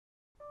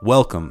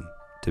Welcome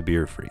to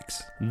Beer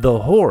Freaks.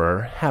 The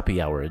horror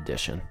happy hour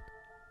edition.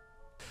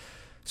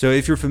 So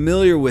if you're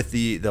familiar with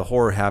the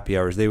horror happy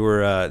hours, they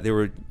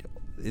were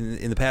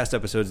in the past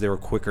episodes, they were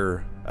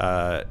quicker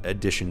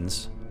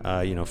editions,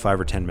 5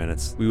 or 10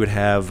 minutes. We would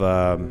have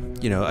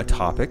a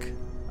topic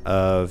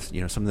of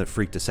something that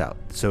freaked us out.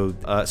 So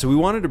we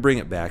wanted to bring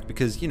it back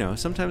because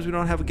sometimes we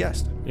don't have a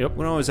guest. Yep.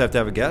 We don't always have to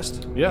have a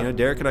guest. Yeah.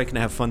 Derek and I can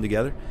have fun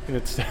together.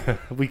 It's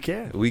we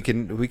can. We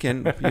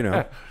can.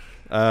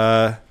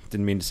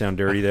 Didn't mean to sound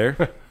dirty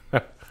there.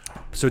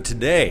 So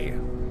today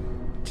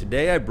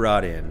I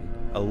brought in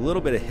a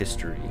little bit of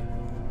history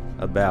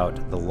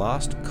about the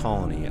lost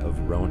colony of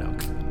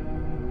Roanoke.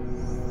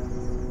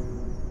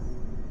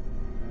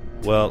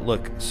 Well,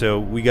 look, so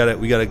we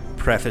gotta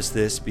preface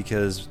this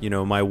because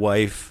my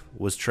wife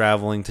was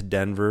traveling to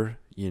Denver.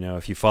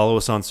 If you follow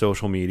us on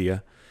social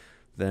media,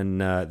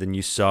 then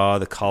you saw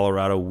the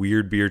Colorado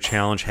Weird Beer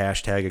Challenge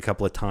hashtag a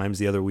couple of times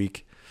the other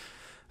week.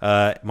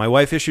 My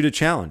wife issued a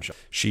challenge.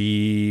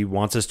 She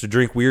wants us to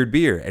drink weird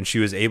beer, and she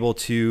was able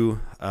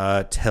to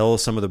tell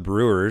some of the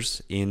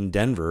brewers in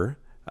Denver.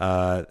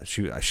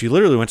 She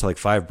literally went to like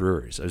 5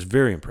 breweries. I was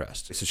very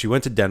impressed. So she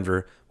went to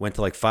Denver, went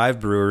to like 5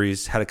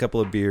 breweries, had a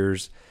couple of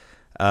beers,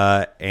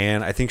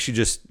 and I think she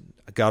just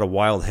got a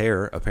wild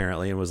hair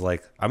apparently and was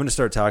like, I'm going to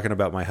start talking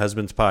about my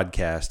husband's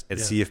podcast and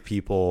see if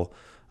people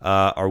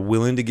are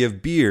willing to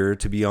give beer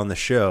to be on the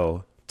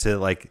show.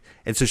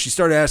 And so she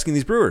started asking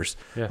these brewers,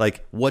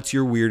 what's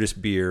your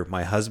weirdest beer?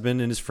 My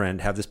husband and his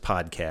friend have this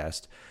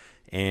podcast,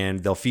 and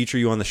they'll feature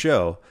you on the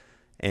show.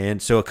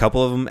 And so a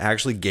couple of them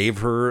actually gave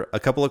her a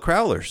couple of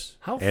crowlers.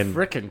 How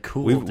freaking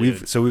cool,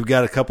 dude. So we've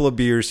got a couple of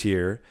beers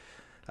here.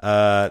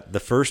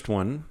 The first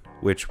one,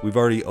 which we've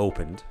already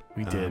opened.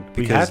 We did.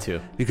 We had to.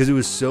 Because it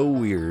was so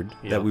weird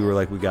that we were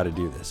like, we got to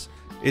do this.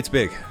 It's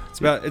big.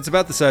 It's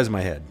about the size of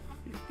my head.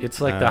 It's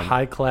like the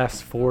high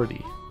class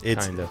 40.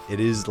 It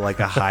is like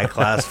a high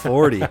class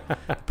 40.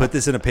 Put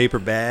this in a paper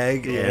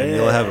bag and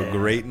you'll have a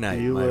great night,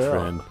 my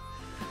friend.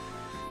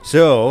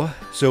 So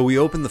we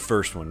opened the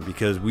first one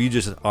because we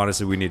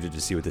needed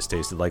to see what this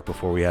tasted like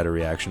before we had a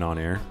reaction on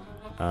air.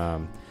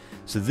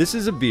 So this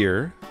is a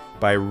beer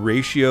by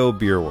Ratio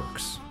Beer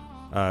Works.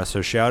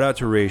 So shout out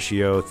to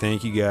Ratio.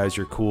 Thank you guys.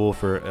 You're cool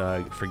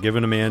for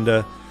giving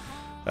Amanda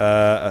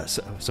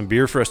some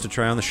beer for us to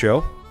try on the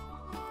show.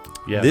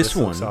 Yeah, this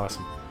one looks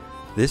awesome.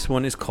 This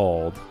one is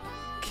called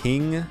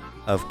King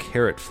of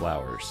Carrot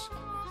Flowers,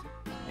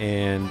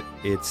 and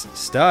its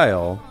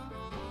style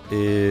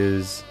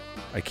is,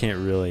 I can't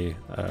really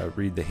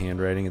read the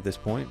handwriting at this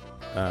point,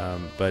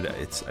 but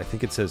I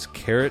think it says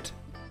Carrot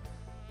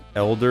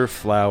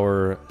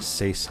Elderflower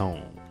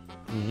Saison.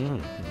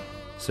 Mm-hmm.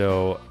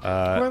 So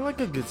I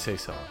like a good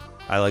saison.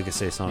 I like a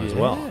saison as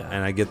well,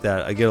 and I get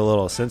a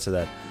little sense of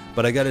that.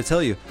 But I got to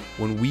tell you,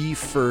 when we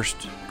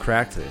first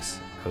cracked this,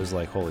 I was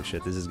like, holy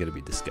shit, this is going to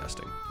be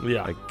disgusting.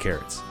 Yeah. Like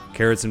carrots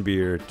and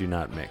beer do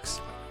not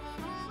mix.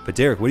 But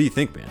Derek, what do you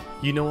think, man?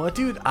 You know what,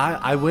 dude?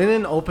 I went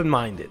in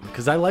open-minded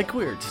because I like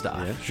weird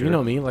stuff. Yeah, sure. You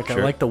know me, I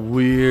like the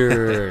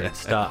weird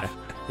stuff.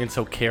 And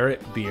so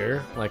carrot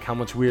beer, like how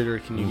much weirder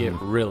can you get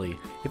really?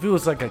 If it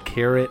was like a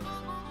carrot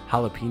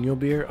jalapeno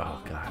beer,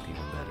 oh god,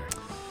 even better.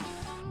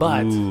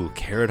 But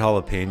carrot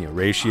jalapeno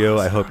Ratio.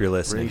 I hope you're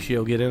listening.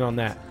 Ratio, get in on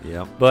that.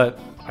 Yeah. But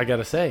I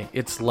gotta say,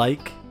 it's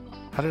like,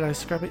 how did I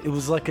describe it? It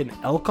was like an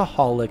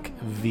alcoholic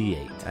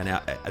V8.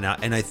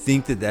 And I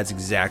think that's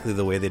exactly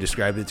the way they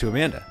described it to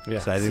Amanda. Yeah,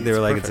 so I think they were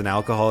like, perfect. It's an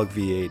alcoholic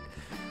V8.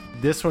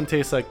 This one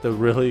tastes like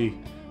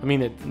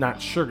it's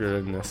not sugar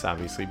in this,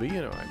 obviously, but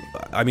you know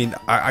what I mean.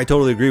 I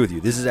totally agree with you.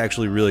 This is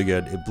actually really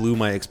good. It blew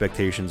my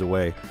expectations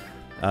away.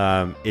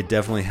 It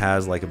definitely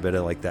has like a bit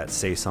of like that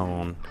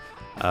saison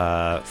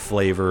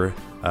flavor.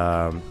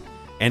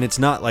 And it's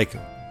not like,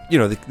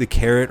 the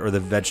carrot or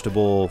the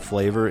vegetable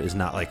flavor is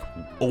not like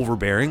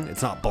overbearing.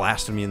 It's not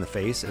blasting me in the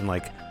face and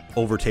like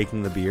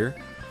overtaking the beer.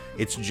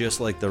 It's just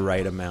like the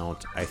right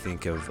amount, I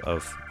think,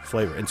 of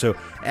flavor. And so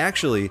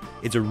actually,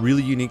 it's a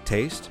really unique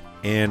taste,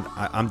 and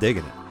I'm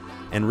digging it.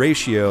 And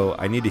Ratio,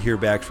 I need to hear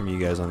back from you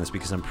guys on this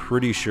because I'm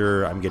pretty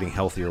sure I'm getting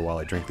healthier while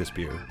I drink this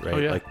beer, right? Oh,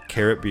 yeah. Like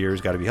carrot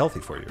beer's got to be healthy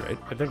for you, right?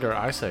 I think our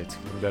eyesight's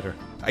getting better.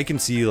 I can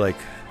see like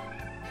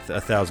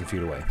 1,000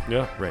 feet away.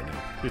 Yeah, right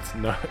now. It's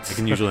nuts. I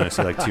can usually only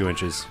see like 2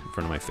 inches in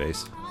front of my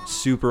face.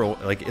 Super,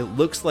 like it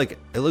looks like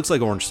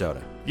orange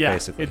soda. Yeah,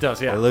 basically. it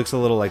does. Yeah, it looks a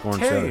little like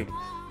orange soda.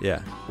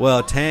 Yeah,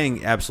 well,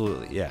 tang,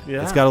 absolutely. Yeah,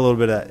 it's got a little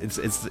bit of.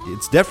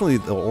 It's definitely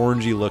the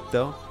orangey look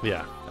though.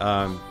 Yeah.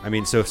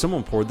 So if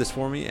someone poured this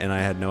for me and I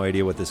had no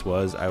idea what this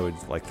was, I would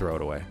like throw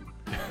it away.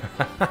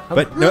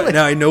 But really?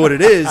 Now I know what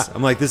it is.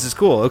 I'm like, this is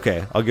cool.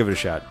 Okay, I'll give it a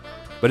shot.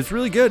 But it's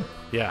really good.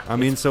 Yeah.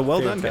 So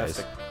well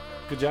fantastic. Done, guys.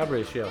 Good job,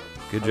 Ratio.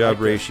 Good job,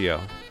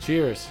 Ratio.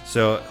 Cheers.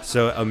 So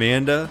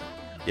Amanda,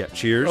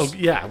 cheers. Oh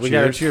yeah, we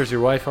got to cheers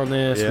your wife on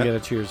this. Yeah. We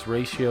got to cheers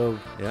Ratio.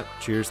 Yeah,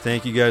 cheers.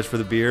 Thank you guys for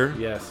the beer.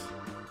 Yes.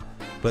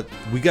 But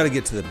we got to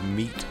get to the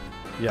meat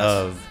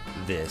of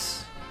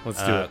this.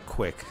 Let's do it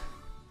quick.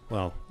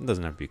 Well, it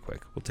doesn't have to be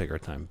quick. We'll take our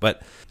time.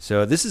 But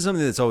so this is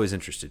something that's always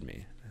interested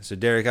me. So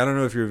Derek, I don't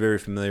know if you're very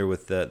familiar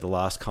with the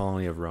lost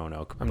colony of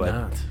Roanoke, I'm but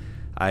not.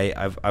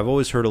 I've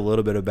always heard a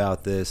little bit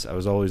about this. I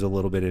was always a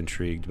little bit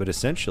intrigued, but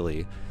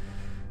essentially,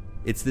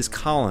 it's this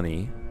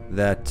colony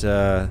that,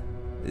 and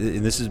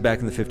this is back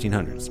in the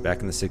 1500s,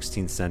 back in the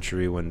 16th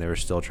century when they were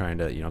still trying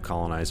to,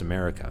 colonize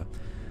America.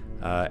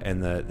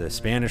 And the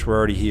Spanish were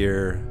already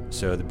here,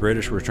 so the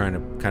British were trying to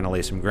kind of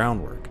lay some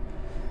groundwork.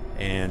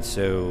 And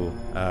so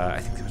I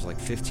think it was like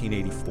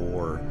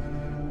 1584,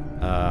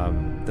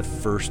 the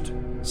first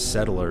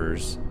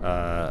settlers,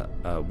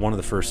 one of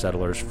the first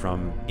settlers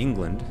from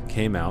England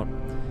came out,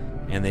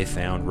 and they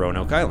found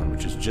Roanoke Island,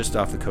 which is just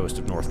off the coast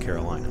of North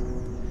Carolina.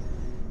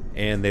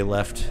 And they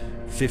left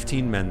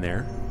 15 men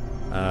there,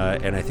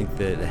 and I think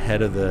the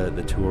head of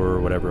the tour,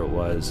 or whatever it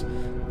was,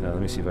 let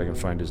me see if I can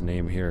find his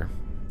name here,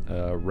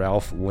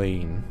 Ralph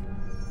Lane,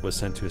 was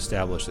sent to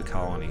establish the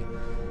colony.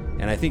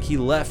 And I think he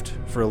left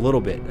for a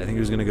little bit. I think he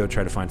was going to go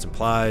try to find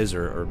supplies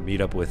or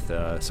meet up with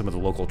some of the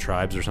local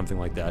tribes or something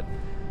like that.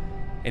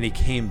 And he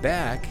came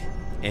back,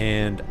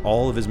 and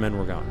all of his men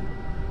were gone.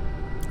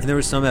 And there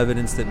was some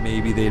evidence that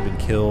maybe they had been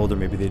killed or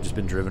maybe they'd just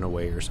been driven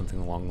away or something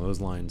along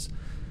those lines.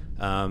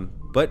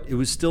 But it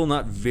was still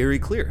not very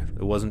clear.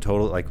 It wasn't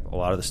total, like a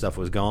lot of the stuff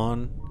was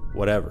gone,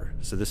 whatever.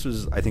 So this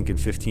was, I think, in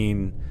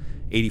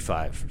 1584,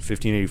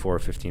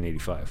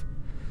 1585.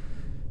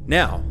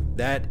 Now,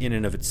 that in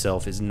and of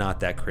itself is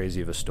not that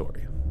crazy of a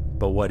story.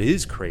 But what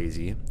is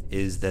crazy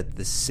is that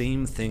the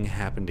same thing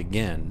happened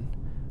again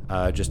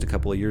just a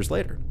couple of years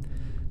later.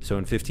 So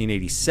in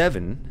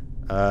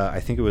 1587, I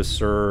think it was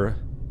Sir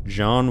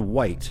John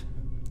White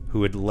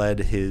who had led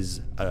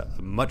his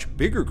much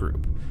bigger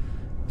group.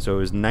 So it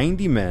was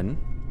 90 men,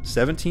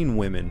 17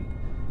 women,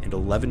 and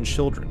 11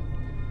 children.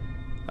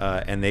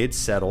 And they had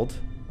settled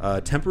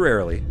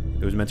temporarily.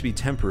 It was meant to be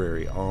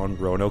temporary on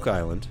Roanoke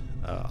Island,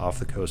 off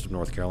the coast of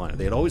North Carolina.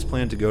 They had always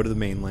planned to go to the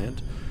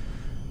mainland,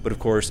 but of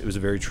course it was a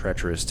very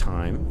treacherous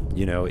time.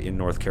 In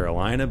North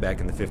Carolina back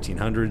in the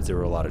 1500s, there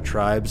were a lot of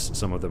tribes.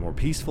 Some of them were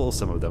peaceful,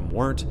 some of them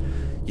weren't.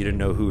 You didn't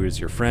know who was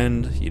your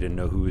friend, you didn't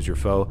know who was your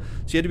foe,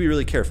 so you had to be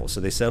really careful. So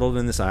they settled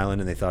in this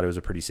island, and they thought it was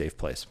a pretty safe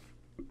place.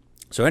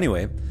 So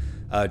anyway,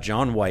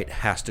 John White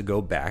has to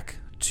go back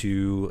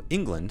to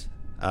England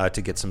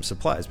to get some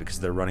supplies because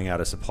they're running out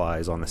of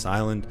supplies on this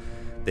island.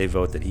 They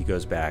vote that he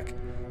goes back.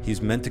 He's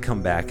meant to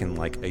come back in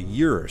like a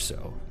year or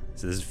so.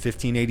 So this is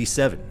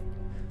 1587.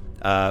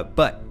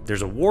 But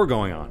there's a war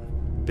going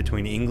on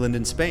between England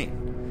and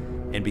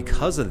Spain. And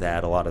because of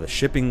that, a lot of the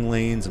shipping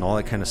lanes and all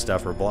that kind of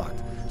stuff are blocked.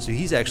 So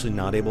he's actually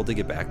not able to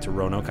get back to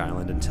Roanoke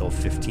Island until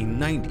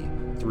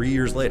 1590, 3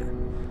 years later.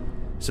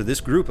 So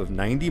this group of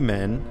 90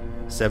 men,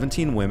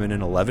 17 women,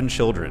 and 11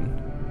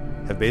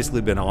 children have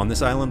basically been on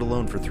this island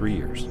alone for 3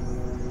 years.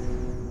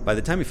 By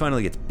the time he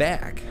finally gets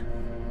back,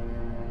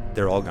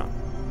 they're all gone.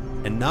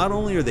 And not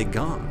only are they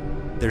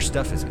gone, their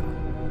stuff is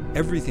gone.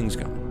 Everything's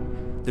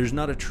gone. There's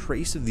not a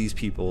trace of these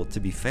people to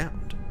be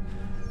found.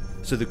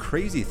 So the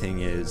crazy thing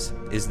is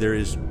there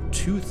is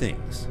two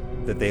things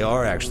that they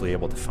are actually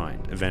able to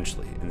find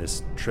eventually in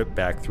this trip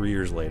back 3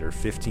 years later,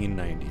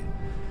 1590.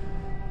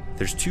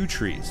 There's two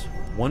trees.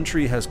 One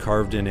tree has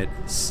carved in it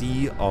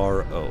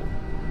CRO.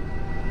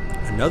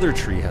 Another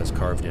tree has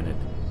carved in it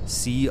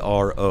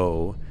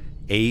CROATOAN,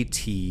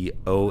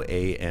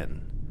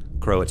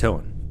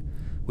 Croatoan,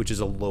 which is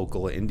a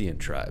local Indian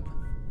tribe.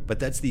 But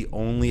that's the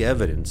only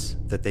evidence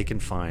that they can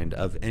find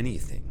of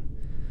anything.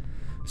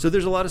 So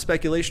there's a lot of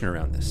speculation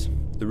around this.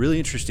 The really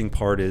interesting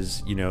part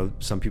is,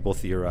 some people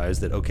theorize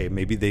that, okay,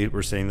 maybe they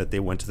were saying that they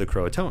went to the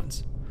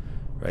Croatoans,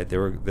 right?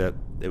 That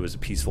it was a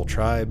peaceful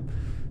tribe.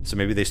 So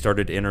maybe they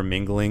started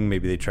intermingling.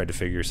 Maybe they tried to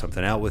figure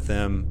something out with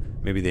them.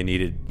 Maybe they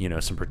needed,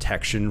 some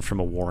protection from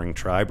a warring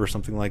tribe or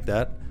something like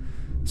that.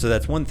 So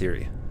that's one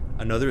theory.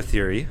 Another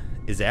theory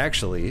is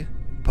actually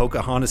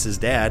Pocahontas'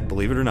 dad.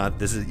 Believe it or not,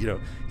 this is,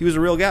 he was a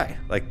real guy.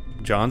 Like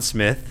John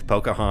Smith,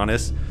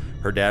 Pocahontas,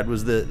 her dad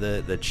was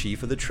the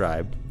chief of the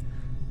tribe.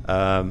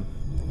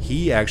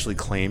 He actually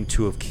claimed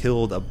to have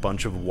killed a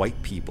bunch of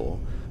white people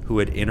who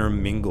had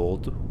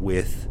intermingled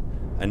with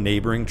a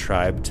neighboring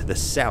tribe to the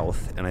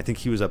south, and I think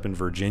he was up in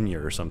Virginia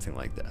or something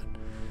like that.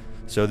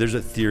 So there's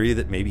a theory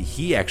that maybe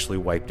he actually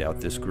wiped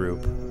out this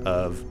group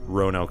of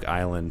Roanoke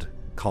Island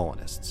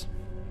colonists.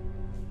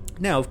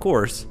 Now, of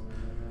course,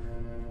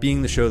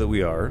 being the show that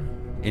we are,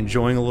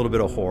 enjoying a little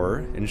bit of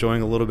horror,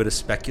 enjoying a little bit of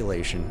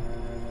speculation,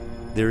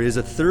 there is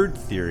a third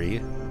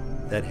theory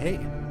that, hey,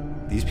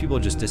 these people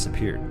just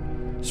disappeared.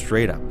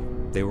 Straight up.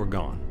 They were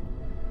gone.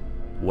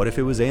 What if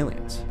it was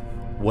aliens?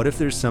 What if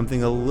there's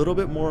something a little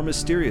bit more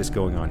mysterious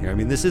going on here? I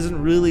mean, this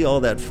isn't really all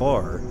that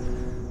far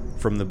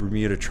from the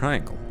Bermuda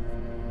Triangle.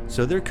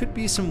 So there could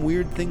be some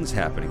weird things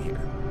happening here.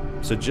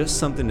 So just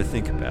something to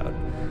think about.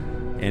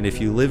 And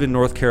if you live in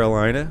North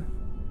Carolina,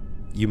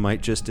 you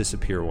might just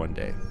disappear one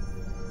day.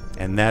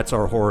 And that's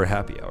our horror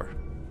happy hour.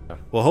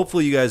 Well,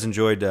 hopefully you guys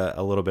enjoyed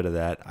a little bit of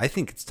that. I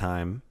think it's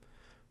time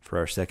for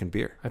our second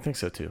beer. I think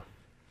so too.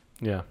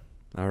 Yeah.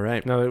 All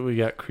right. Now that we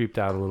got creeped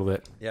out a little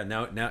bit. Yeah,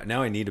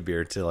 now I need a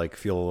beer to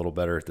feel a little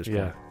better at this point.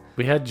 Yeah.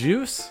 We had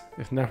juice.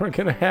 Now we're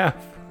gonna have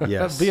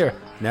Yes. beer.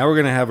 Now we're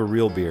gonna have a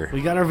real beer.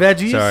 We got our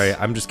veggies. Sorry,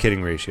 I'm just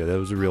kidding, Ratio. That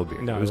was a real beer.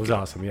 No, it was good.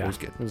 awesome. Yeah, It was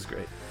good. It was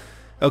great.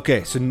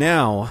 Okay, so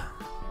now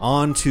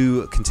on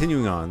to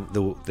continuing on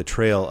the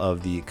trail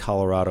of the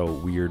Colorado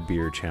Weird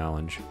Beer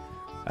Challenge.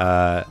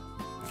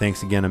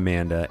 Thanks again,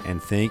 Amanda,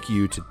 and thank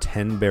you to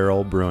 10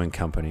 Barrel Brewing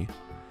Company,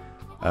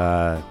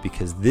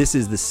 because this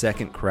is the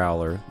second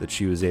crowler that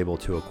she was able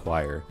to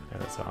acquire. Yeah,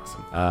 that's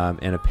awesome.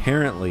 And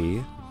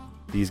apparently,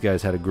 these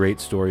guys had a great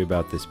story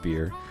about this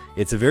beer.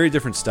 It's a very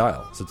different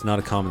style, so it's not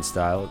a common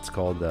style. It's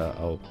called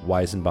a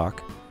Weizenbach,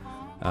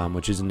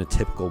 which isn't a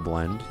typical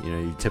blend. You know,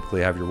 you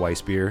typically have your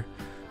Weiss beer,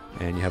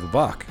 and you have a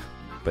Bach,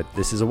 but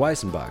this is a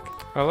Weizenbach.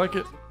 I like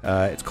it.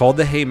 It's called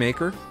the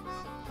Haymaker.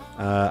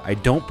 I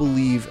don't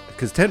believe,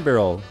 because 10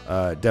 Barrel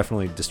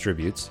definitely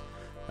distributes.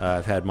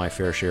 I've had my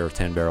fair share of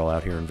 10 Barrel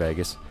out here in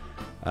Vegas,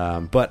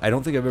 but I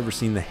don't think I've ever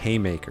seen the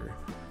Haymaker.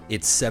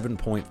 It's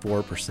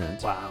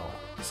 7.4%. Wow.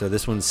 So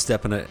this one's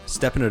stepping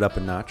it up a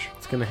notch.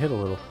 It's gonna hit a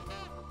little.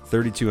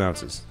 32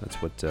 ounces. That's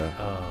what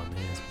Oh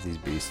man. these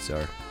beasts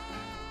are.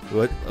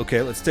 What?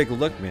 Okay, let's take a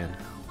look, man.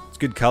 It's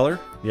good color.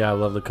 Yeah, I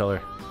love the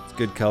color. It's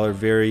good color.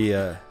 Very,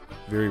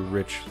 very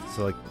rich.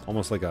 So like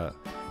almost like a.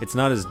 It's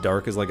not as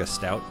dark as like a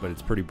stout, but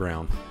it's pretty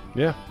brown.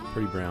 Yeah.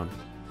 Pretty brown.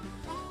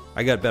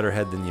 I got better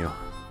head than you.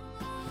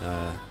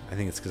 I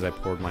think it's because I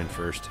poured mine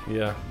first.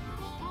 Yeah.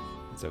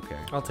 It's okay.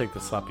 I'll take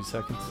the sloppy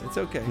seconds. It's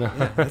okay.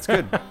 Yeah, that's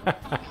good.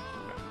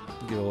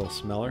 Give a little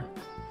smeller.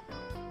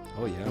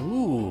 Oh yeah.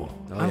 Ooh.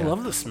 I yeah.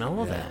 love the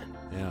smell of that.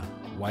 Yeah.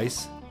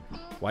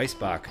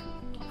 Weissbach.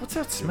 What's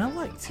that smell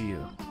like to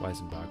you?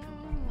 Weizenbach.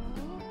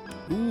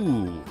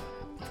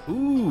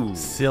 Ooh.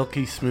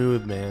 Silky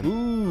smooth, man.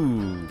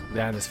 Ooh.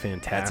 That is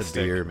fantastic. That's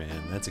a beer,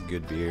 man. That's a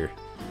good beer.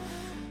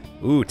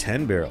 Ooh,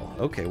 10 Barrel.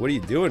 Okay, what are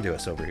you doing to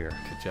us over here?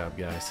 Good job,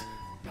 guys.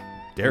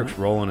 Derek's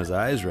rolling his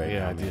eyes right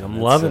now. Yeah, dude. man. I'm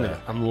That's, loving it.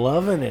 I'm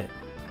loving it.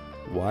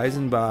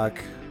 Weizenbach,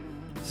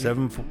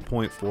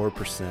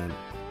 7.4%.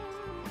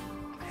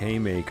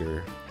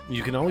 Haymaker.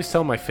 You can always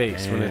tell my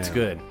face when it's Damn.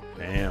 good.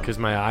 Damn. Because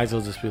my eyes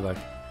will just be like,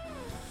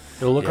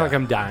 it'll look Yeah. like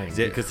I'm dying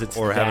because it's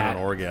or having that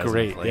an orgasm.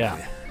 Great, Like,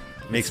 yeah.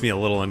 Makes me a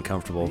little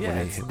uncomfortable Yeah,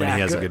 when it's he that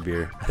has a good. good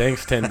beer.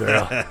 Thanks, 10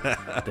 Barrel.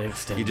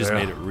 Thanks, 10 You just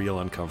Barrel. made it real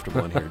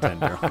uncomfortable in here, 10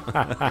 Barrel.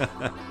 I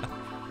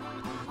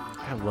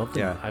love the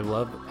Yeah. I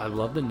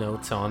love the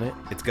notes on it.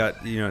 It's got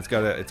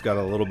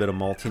a little bit of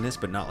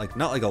maltiness, but not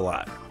like a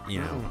lot,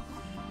 you know.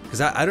 Because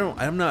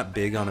I'm not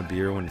big on a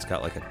beer when it's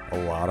got like a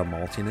lot of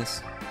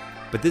maltiness.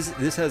 But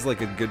this has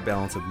like a good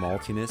balance of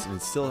maltiness, and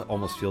it still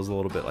almost feels a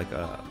little bit like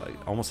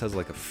almost has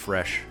like a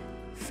fresh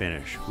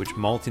finish, which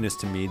maltiness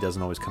to me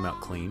doesn't always come out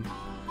clean.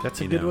 That's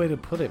a You good know. way to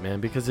put it, man,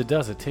 because it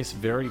does. It tastes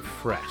very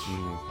fresh.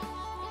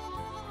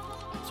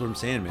 That's what I'm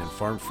saying, man.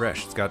 Farm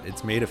fresh.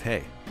 It's made of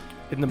hay,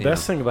 And the Yeah.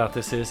 best thing about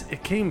this is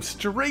it came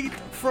straight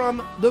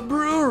from the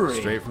brewery.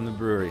 straight from the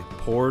brewery,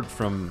 poured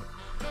from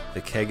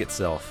the keg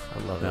itself. I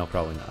love No, it.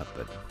 probably not,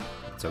 but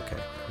it's okay.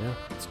 Yeah.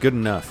 It's good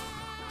enough.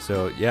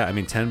 So yeah, I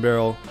mean 10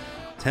 barrel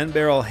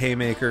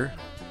Haymaker.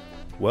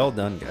 Well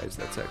done, guys.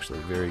 That's actually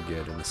very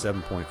good. And the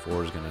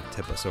 7.4 is going to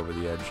tip us over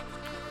the edge.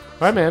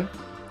 All right, man.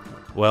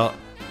 Well,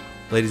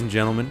 ladies and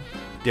gentlemen,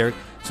 Derek.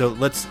 So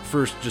let's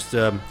first just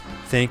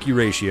thank you,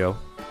 Ratio.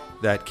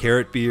 That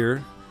carrot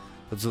beer.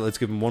 Let's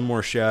give him one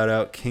more shout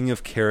out. King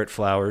of Carrot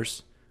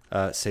Flowers,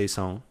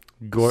 Saison.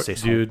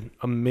 Saison. Dude,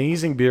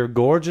 amazing beer,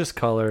 gorgeous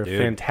color, Dude.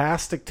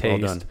 fantastic Well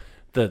taste.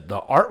 done.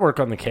 The artwork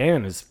on the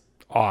can is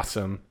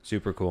awesome.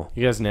 Super cool.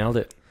 You guys nailed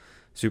it.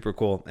 Super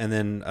cool. And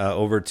then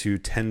over to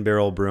 10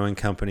 Barrel Brewing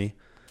Company.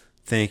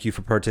 Thank you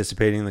for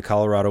participating in the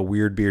Colorado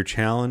Weird Beer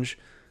Challenge.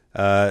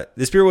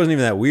 This beer wasn't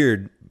even that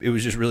weird. It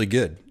was just really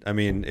good. I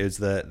mean, it's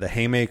the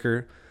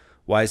Haymaker,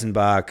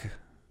 Weizenbach,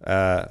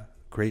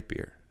 great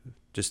beer.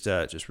 Just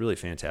really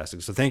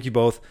fantastic. So thank you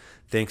both.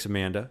 Thanks,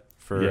 Amanda,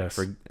 for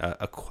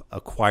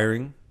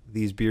acquiring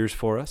these beers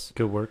for us.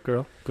 Good work,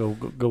 girl. Go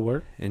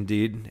work.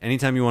 Indeed.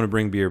 Anytime you want to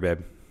bring beer, babe,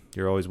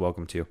 you're always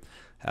welcome to.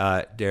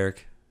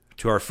 Derek,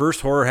 to our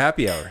first horror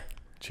happy hour.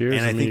 Cheers.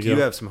 And I think Amigo.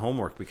 you have some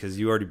homework because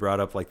you already brought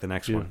up like the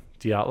next Dude, one.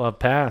 Dyatlov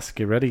Pass.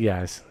 Get ready,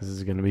 guys. This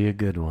is going to be a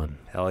good one.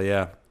 Hell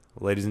yeah.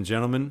 Ladies and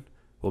gentlemen,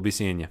 we'll be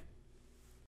seeing you.